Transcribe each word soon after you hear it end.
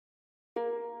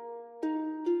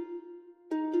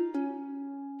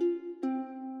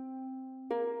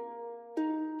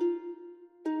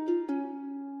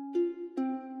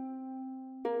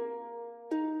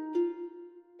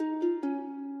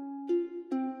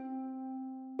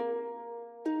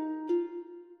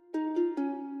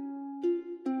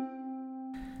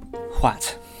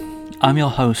What? I'm your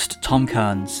host, Tom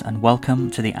Kearns, and welcome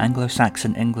to the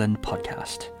Anglo-Saxon England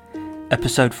podcast,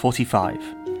 episode 45,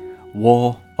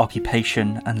 War,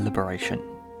 Occupation and Liberation.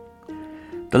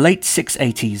 The late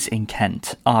 680s in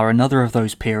Kent are another of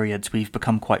those periods we've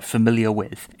become quite familiar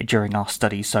with during our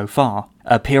studies so far,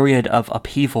 a period of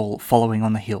upheaval following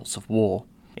on the heels of war.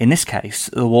 In this case,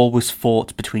 the war was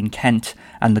fought between Kent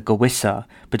and the Gowissa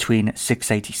between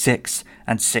 686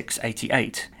 and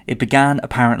 688. It began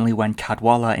apparently when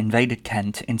Cadwalla invaded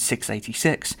Kent in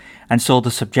 686 and saw the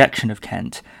subjection of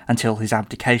Kent until his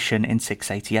abdication in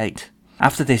 688.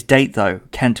 After this date, though,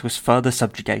 Kent was further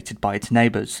subjugated by its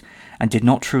neighbours and did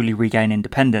not truly regain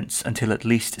independence until at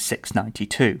least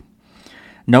 692.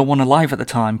 No one alive at the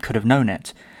time could have known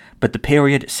it, but the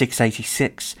period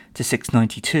 686 to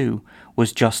 692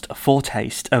 was just a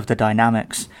foretaste of the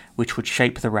dynamics which would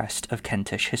shape the rest of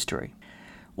Kentish history.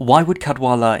 Why would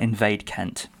Cadwalla invade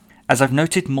Kent? As I've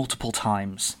noted multiple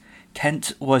times,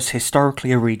 Kent was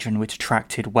historically a region which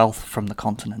attracted wealth from the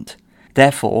continent.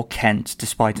 Therefore, Kent,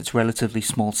 despite its relatively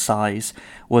small size,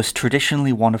 was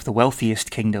traditionally one of the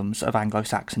wealthiest kingdoms of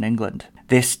Anglo-Saxon England.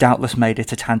 This doubtless made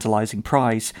it a tantalising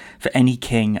prize for any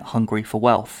king hungry for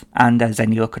wealth, and as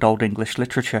any look at Old English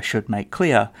literature should make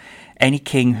clear, any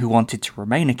king who wanted to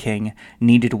remain a king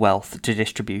needed wealth to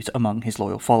distribute among his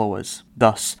loyal followers.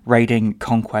 Thus, raiding,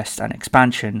 conquest and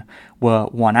expansion were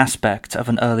one aspect of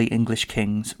an early English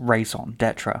king's raison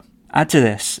d'etre. Add to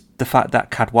this the fact that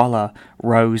Cadwalla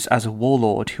rose as a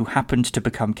warlord who happened to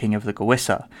become king of the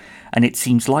Gowissa, and it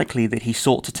seems likely that he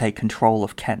sought to take control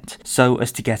of Kent so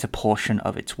as to get a portion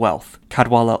of its wealth.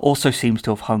 Cadwalla also seems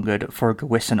to have hungered for a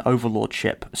Gowissan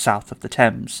overlordship south of the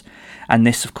Thames, and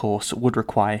this of course would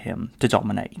require him to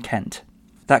dominate Kent.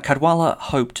 That Cadwalla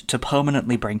hoped to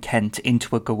permanently bring Kent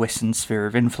into a Gowissan sphere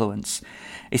of influence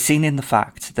is seen in the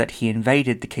fact that he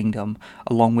invaded the kingdom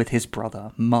along with his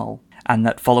brother Mull, and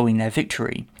that following their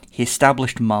victory, he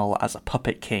established Mull as a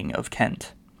puppet king of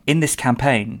Kent. In this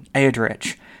campaign,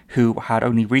 Eadrich, who had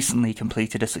only recently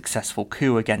completed a successful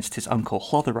coup against his uncle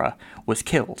Hlothere, was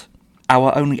killed.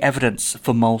 Our only evidence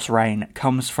for Mull's reign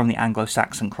comes from the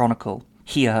Anglo-Saxon Chronicle.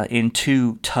 Here, in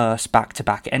two terse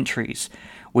back-to-back entries,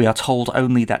 we are told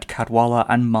only that Cadwalla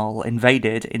and Mull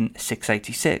invaded in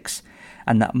 686,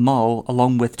 and that Mull,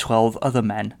 along with 12 other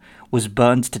men, was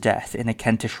burned to death in a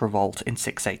Kentish revolt in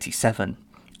 687,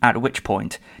 at which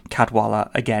point Cadwalla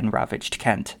again ravaged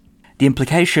Kent. The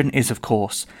implication is, of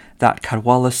course, that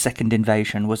Cadwalla's second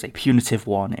invasion was a punitive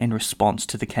one in response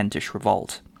to the Kentish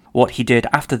revolt. What he did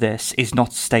after this is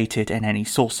not stated in any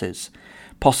sources.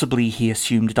 Possibly he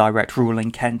assumed direct rule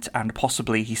in Kent, and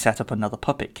possibly he set up another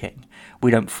puppet king.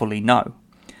 We don't fully know.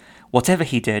 Whatever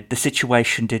he did, the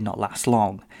situation did not last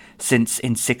long, since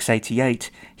in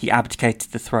 688 he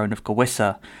abdicated the throne of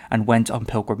Gowissa and went on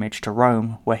pilgrimage to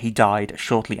Rome, where he died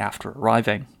shortly after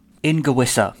arriving. In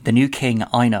Gowissa, the new king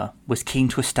Einar was keen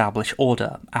to establish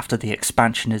order after the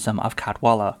expansionism of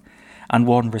Cadwalla, and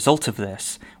one result of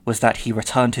this was that he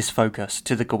returned his focus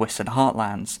to the Gowissan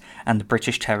heartlands and the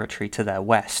British territory to their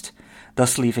west,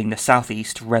 thus leaving the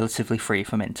southeast relatively free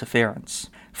from interference.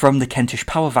 From the Kentish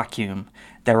power vacuum,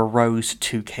 there arose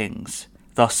two kings,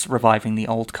 thus reviving the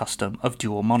old custom of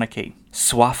dual monarchy,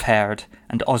 Swafherd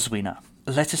and Oswine.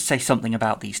 Let us say something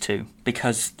about these two,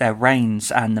 because their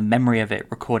reigns and the memory of it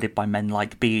recorded by men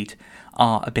like Bede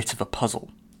are a bit of a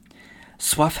puzzle.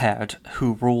 Swafherd,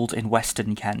 who ruled in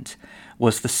western Kent,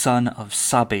 was the son of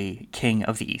Sabi, king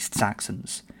of the East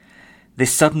Saxons.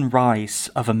 This sudden rise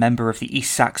of a member of the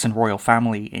East Saxon royal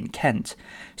family in Kent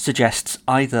suggests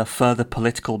either further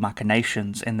political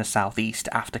machinations in the southeast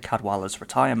after Cadwalla's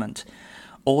retirement,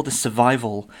 or the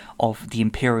survival of the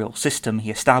imperial system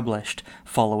he established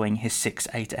following his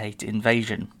 688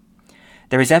 invasion.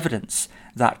 There is evidence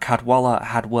that Cadwalla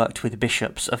had worked with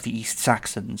bishops of the East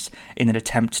Saxons in an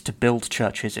attempt to build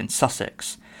churches in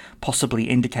Sussex, possibly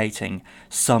indicating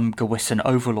some Gowissan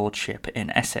overlordship in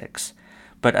Essex,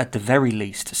 but at the very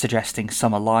least suggesting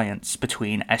some alliance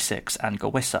between Essex and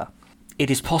Gowissa. It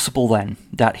is possible then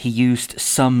that he used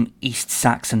some East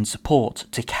Saxon support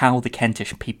to cow the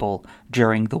Kentish people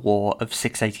during the war of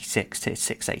 686 to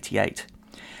 688.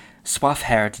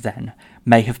 Swafherd then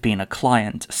may have been a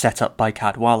client set up by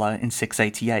Cadwalla in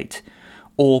 688,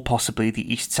 or possibly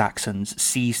the East Saxons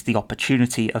seized the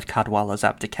opportunity of Cadwalla's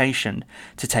abdication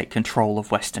to take control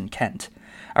of western Kent,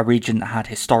 a region that had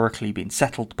historically been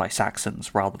settled by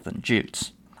Saxons rather than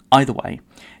Jutes. Either way,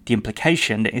 the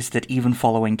implication is that even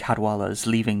following Cadwalla's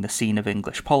leaving the scene of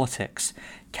English politics,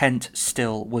 Kent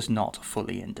still was not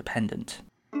fully independent.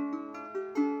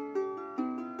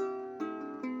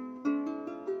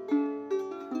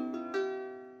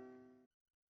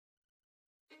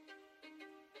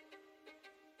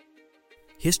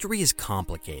 History is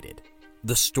complicated.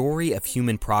 The story of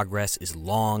human progress is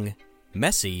long,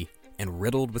 messy, and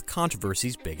riddled with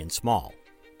controversies big and small.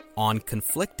 On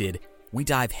Conflicted, we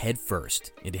dive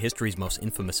headfirst into history's most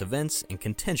infamous events and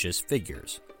contentious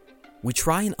figures. We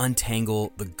try and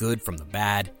untangle the good from the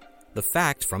bad, the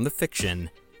fact from the fiction,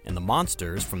 and the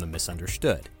monsters from the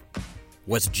misunderstood.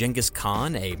 Was Genghis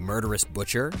Khan a murderous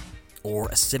butcher or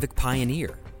a civic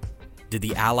pioneer? Did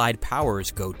the Allied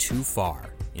powers go too far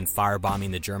in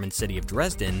firebombing the German city of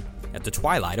Dresden at the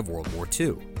twilight of World War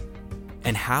II?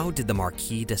 And how did the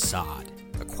Marquis de Sade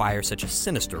acquire such a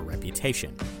sinister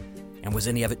reputation? And was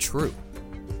any of it true?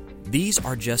 These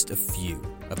are just a few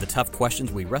of the tough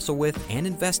questions we wrestle with and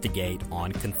investigate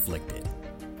on Conflicted.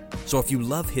 So if you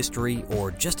love history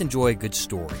or just enjoy a good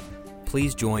story,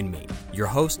 please join me, your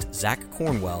host, Zach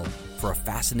Cornwell, for a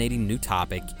fascinating new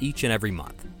topic each and every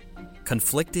month.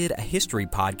 Conflicted, a history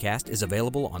podcast, is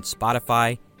available on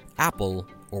Spotify, Apple,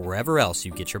 or wherever else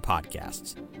you get your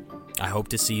podcasts. I hope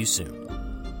to see you soon.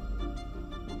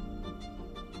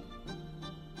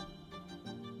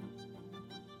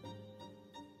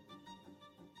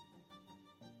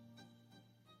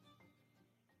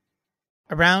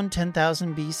 Around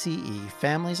 10,000 BCE,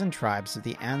 families and tribes of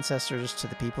the ancestors to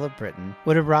the people of Britain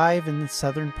would arrive in the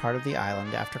southern part of the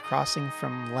island after crossing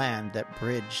from land that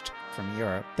bridged from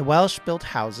Europe. The Welsh built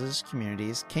houses,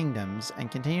 communities, kingdoms, and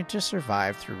continued to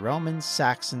survive through Romans,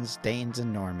 Saxons, Danes,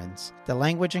 and Normans. The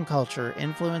language and culture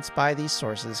influenced by these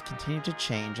sources continued to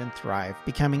change and thrive,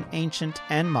 becoming ancient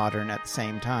and modern at the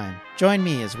same time. Join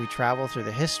me as we travel through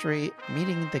the history,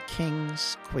 meeting the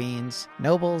kings, queens,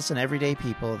 nobles, and everyday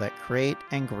people that create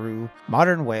and grew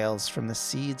modern Wales from the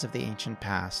seeds of the ancient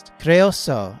past.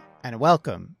 Croeso, and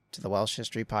welcome to the Welsh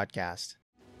History Podcast.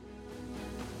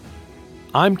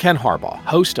 I'm Ken Harbaugh,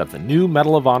 host of the new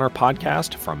Medal of Honor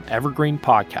podcast from Evergreen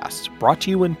Podcasts, brought to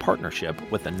you in partnership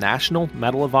with the National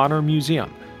Medal of Honor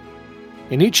Museum.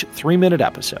 In each 3-minute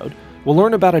episode, we'll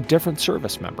learn about a different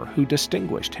service member who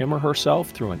distinguished him or herself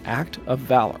through an act of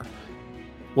valor.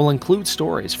 We'll include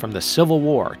stories from the Civil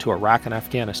War to Iraq and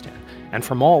Afghanistan, and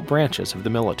from all branches of the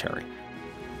military.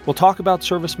 We'll talk about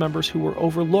service members who were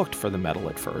overlooked for the medal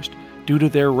at first due to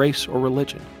their race or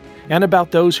religion, and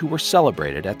about those who were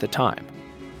celebrated at the time.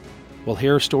 We'll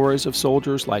hear stories of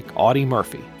soldiers like Audie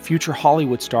Murphy, future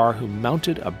Hollywood star who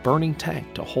mounted a burning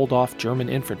tank to hold off German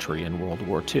infantry in World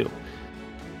War II.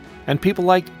 And people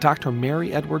like Dr.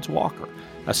 Mary Edwards Walker,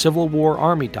 a Civil War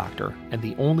Army doctor and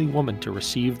the only woman to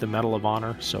receive the Medal of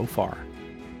Honor so far.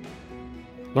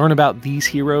 Learn about these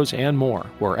heroes and more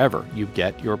wherever you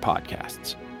get your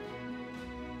podcasts.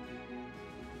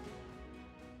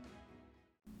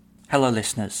 Hello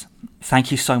listeners, thank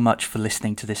you so much for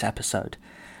listening to this episode.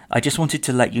 I just wanted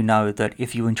to let you know that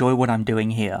if you enjoy what I'm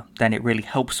doing here, then it really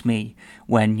helps me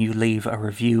when you leave a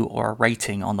review or a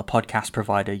rating on the podcast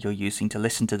provider you're using to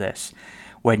listen to this,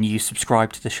 when you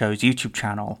subscribe to the show's YouTube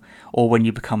channel, or when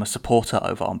you become a supporter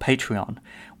over on Patreon,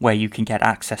 where you can get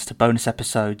access to bonus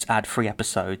episodes, ad-free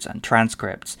episodes, and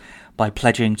transcripts by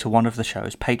pledging to one of the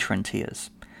show's patron tiers.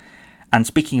 And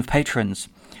speaking of patrons,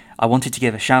 I wanted to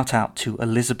give a shout out to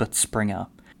Elizabeth Springer,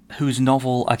 whose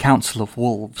novel A Council of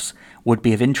Wolves would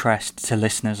be of interest to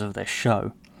listeners of this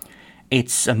show.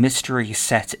 It's a mystery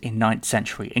set in 9th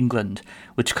century England,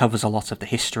 which covers a lot of the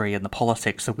history and the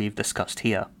politics that we've discussed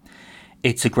here.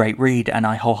 It's a great read and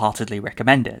I wholeheartedly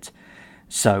recommend it.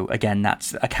 So again,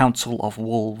 that's A Council of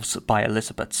Wolves by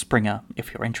Elizabeth Springer,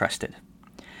 if you're interested.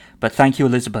 But thank you,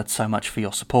 Elizabeth, so much for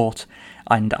your support,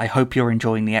 and I hope you're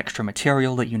enjoying the extra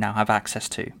material that you now have access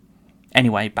to.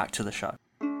 Anyway, back to the show.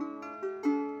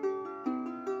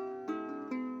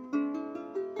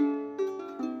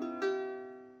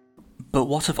 But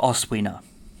what of Oswine?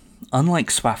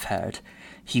 Unlike Swafherd,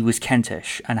 he was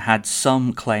Kentish and had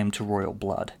some claim to royal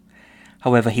blood.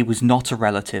 However, he was not a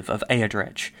relative of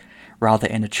Eadrich. Rather,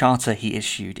 in a charter he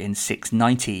issued in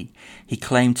 690, he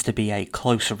claimed to be a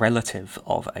close relative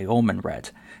of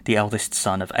Eormenred, the eldest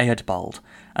son of Eadbald,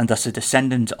 and thus a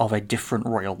descendant of a different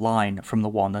royal line from the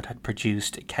one that had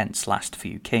produced Kent's last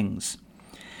few kings.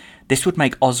 This would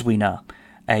make Oswine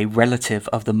a relative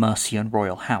of the Mercian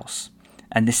royal house,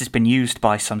 and this has been used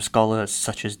by some scholars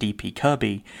such as D.P.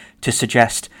 Kirby to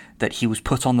suggest that he was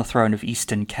put on the throne of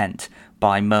Eastern Kent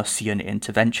by Mercian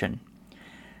intervention.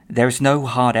 There is no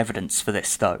hard evidence for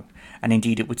this though, and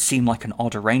indeed it would seem like an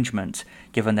odd arrangement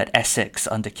given that Essex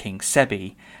under King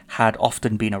Sebi had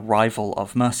often been a rival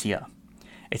of Mercia.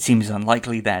 It seems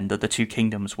unlikely then that the two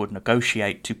kingdoms would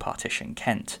negotiate to partition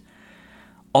Kent.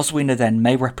 Oswine then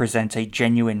may represent a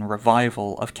genuine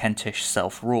revival of Kentish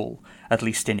self-rule, at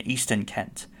least in eastern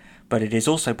Kent, but it is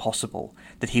also possible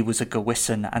that he was a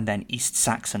Gewissen and then East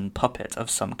Saxon puppet of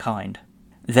some kind.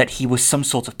 That he was some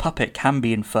sort of puppet can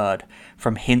be inferred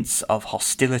from hints of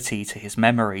hostility to his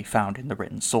memory found in the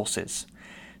written sources.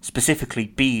 Specifically,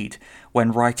 Bede,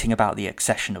 when writing about the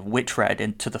accession of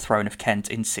Wictred to the throne of Kent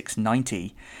in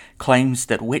 690, claims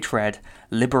that Wictred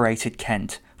liberated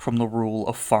Kent from the rule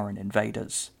of foreign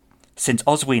invaders. Since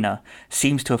Oswine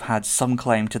seems to have had some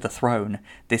claim to the throne,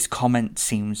 this comment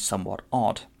seems somewhat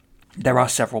odd. There are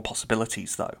several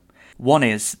possibilities, though. One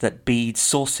is that Bede's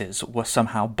sources were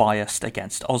somehow biased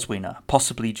against Oswine,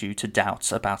 possibly due to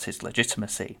doubts about his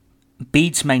legitimacy.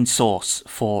 Bede's main source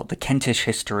for the Kentish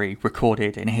history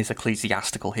recorded in his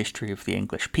Ecclesiastical History of the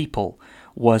English People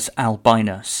was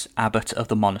Albinus, abbot of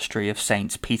the monastery of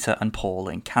Saints Peter and Paul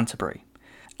in Canterbury.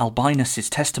 Albinus's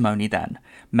testimony, then,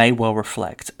 may well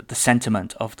reflect the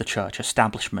sentiment of the church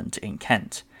establishment in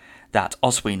Kent, that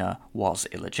Oswine was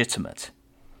illegitimate.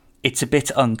 It's a bit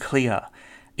unclear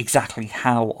exactly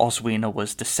how Oswine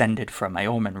was descended from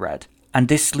Eormenred, and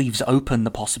this leaves open the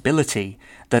possibility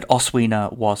that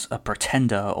Oswine was a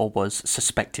pretender or was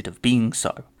suspected of being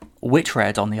so.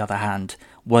 Wictred, on the other hand,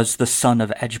 was the son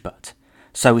of Egbert,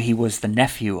 so he was the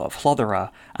nephew of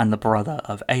Hlothere and the brother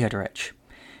of Eadrich.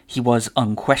 He was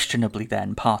unquestionably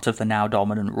then part of the now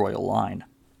dominant royal line.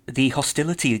 The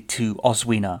hostility to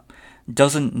Oswine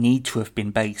doesn't need to have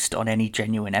been based on any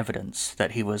genuine evidence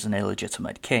that he was an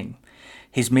illegitimate king.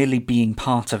 His merely being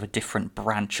part of a different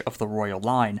branch of the royal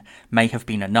line may have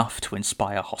been enough to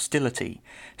inspire hostility,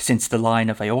 since the line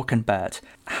of Eorkenbert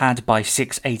had by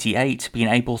 688 been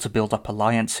able to build up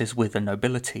alliances with the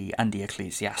nobility and the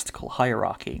ecclesiastical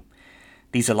hierarchy.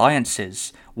 These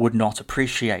alliances would not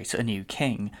appreciate a new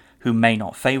king who may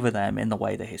not favour them in the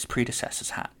way that his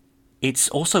predecessors had. It's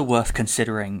also worth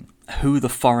considering who the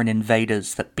foreign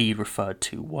invaders that Bede referred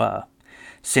to were,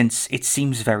 since it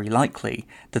seems very likely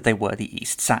that they were the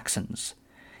East Saxons.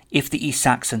 If the East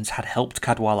Saxons had helped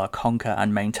Cadwalla conquer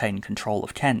and maintain control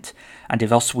of Kent, and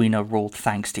if Oswine ruled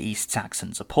thanks to East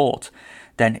Saxon support,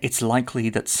 then it's likely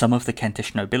that some of the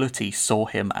Kentish nobility saw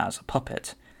him as a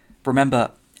puppet.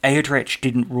 Remember, Eadrich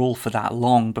didn't rule for that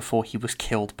long before he was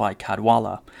killed by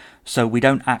Cadwalla, so we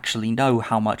don't actually know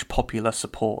how much popular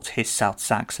support his South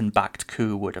Saxon-backed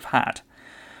coup would have had.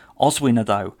 Oswine,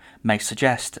 though, may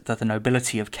suggest that the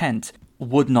nobility of Kent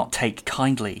would not take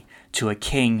kindly to a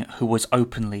king who was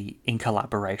openly in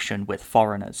collaboration with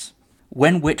foreigners.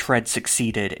 When Wictred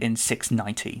succeeded in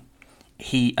 690,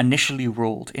 he initially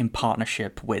ruled in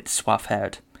partnership with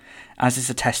Swafherd, as is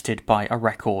attested by a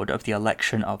record of the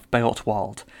election of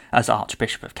Beorhtwald as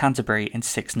Archbishop of Canterbury in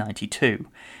 692,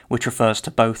 which refers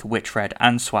to both Wictred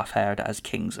and Swafherd as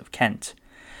kings of Kent.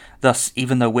 Thus,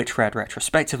 even though Wictred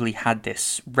retrospectively had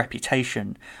this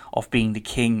reputation of being the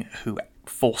king who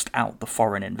forced out the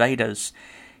foreign invaders,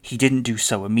 he didn't do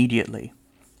so immediately.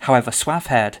 However,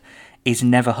 Swafherd is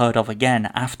never heard of again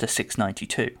after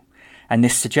 692, and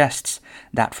this suggests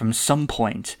that from some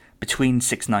point between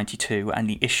 692 and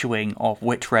the issuing of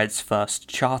Wictred's first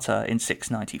charter in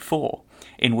 694,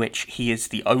 in which he is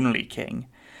the only king,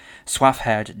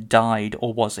 Swafherd died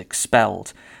or was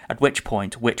expelled, at which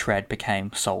point Wictred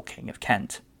became sole king of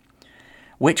Kent.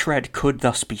 Wictred could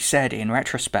thus be said, in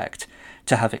retrospect,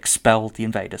 to have expelled the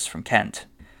invaders from Kent.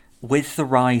 With the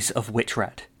rise of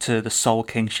Wictred to the sole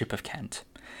kingship of Kent,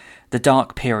 the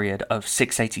dark period of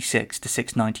 686 to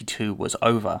 692 was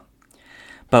over.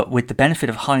 But with the benefit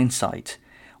of hindsight,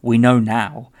 we know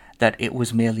now that it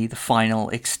was merely the final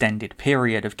extended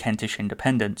period of Kentish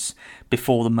independence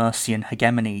before the Mercian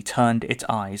hegemony turned its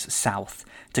eyes south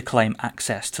to claim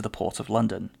access to the port of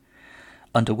London.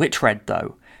 Under Wictred,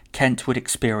 though, Kent would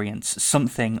experience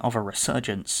something of a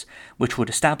resurgence, which would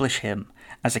establish him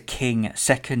as a king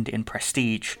second in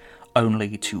prestige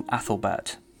only to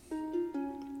Athelbert.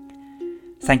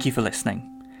 Thank you for listening.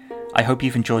 I hope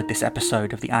you've enjoyed this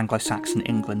episode of the Anglo-Saxon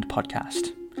England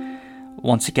podcast.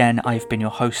 Once again, I've been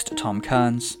your host, Tom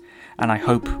Kearns, and I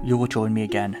hope you will join me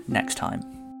again next time.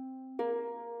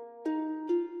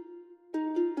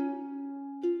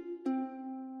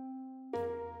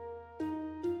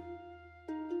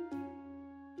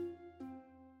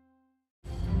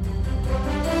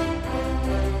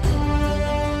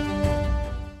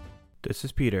 This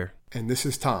is Peter. And this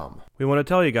is Tom. We want to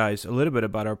tell you guys a little bit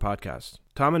about our podcast.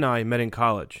 Tom and I met in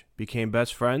college, became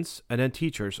best friends, and then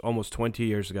teachers almost 20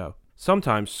 years ago.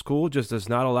 Sometimes school just does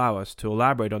not allow us to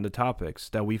elaborate on the topics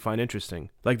that we find interesting,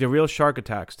 like the real shark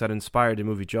attacks that inspired the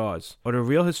movie Jaws, or the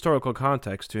real historical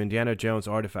context to Indiana Jones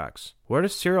artifacts. Where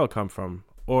does cereal come from?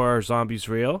 Or are zombies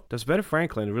real? Does Ben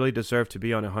Franklin really deserve to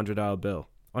be on a $100 bill?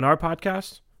 On our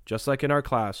podcast, just like in our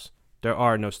class, there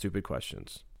are no stupid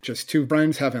questions. Just two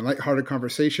friends having a lighthearted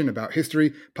conversation about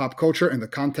history, pop culture, and the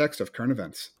context of current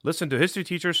events. Listen to History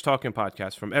Teachers Talking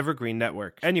Podcast from Evergreen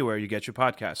Network, anywhere you get your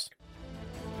podcasts.